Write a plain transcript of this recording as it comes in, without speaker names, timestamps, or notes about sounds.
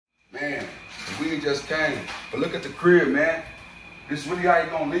he just came. But look at the crib, man. This really how you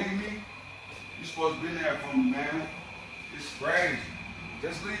gonna leave me? You supposed to be there for me, man. It's crazy.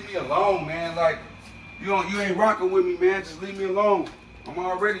 Just leave me alone, man. Like, you ain't rocking with me, man. Just leave me alone. I'm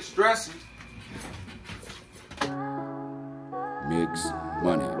already stressing. Mix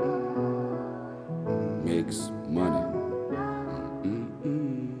money. Mix money.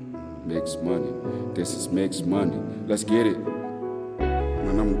 Mix money. This is mix money. Let's get it.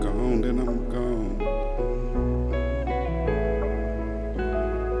 When I'm gone, then I'm gone.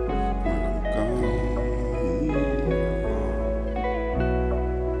 When I'm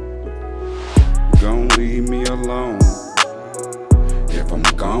gone, gon' leave me alone. If I'm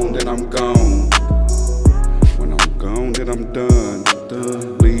gone, then I'm gone. When I'm gone, then I'm done.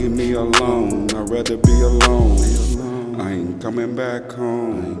 Leave me alone. I'd rather be alone. I ain't coming back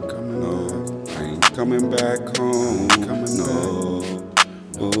home. No, I ain't coming back home. No.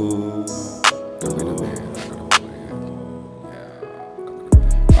 Ooh.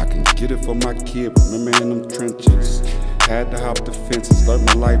 I can get it for my kid. Remember in them trenches. Had to hop the fences. Learn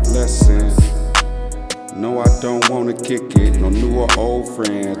my life lessons. No, I don't wanna kick it. No new or old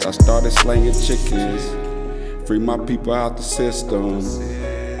friends. I started slanging chickens. Free my people out the system.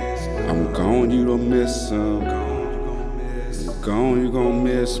 I'm gone, you don't miss them. I'm gone, you gon'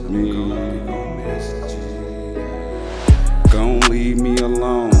 miss me. Gon' leave me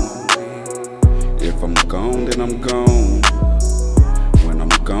alone. If I'm gone, then I'm gone. When I'm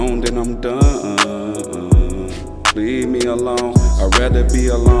gone, then I'm done. Leave me alone. I'd rather be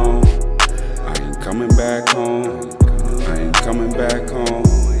alone. I ain't coming back home. I ain't coming back home.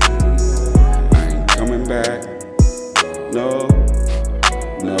 I ain't coming back. No,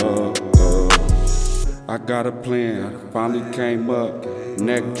 no. I got a plan, finally came up,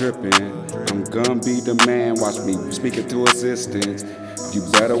 neck dripping. I'm gonna be the man, watch me speak it to existence. You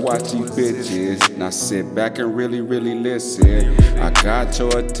better watch these bitches. Now sit back and really listen. I got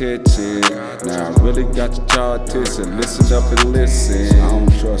your attention. Now I really got your attention. Listen up and listen. I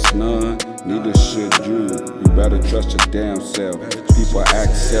don't trust none, neither should you. You better trust your damn self. People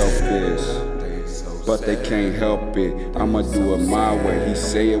act selfish, but they can't help it. I'ma do it my way. He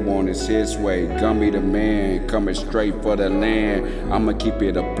say it want it his way. Gumbythamane, coming straight for the land. I'ma keep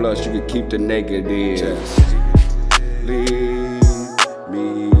it a plus, you can keep the negative. Leave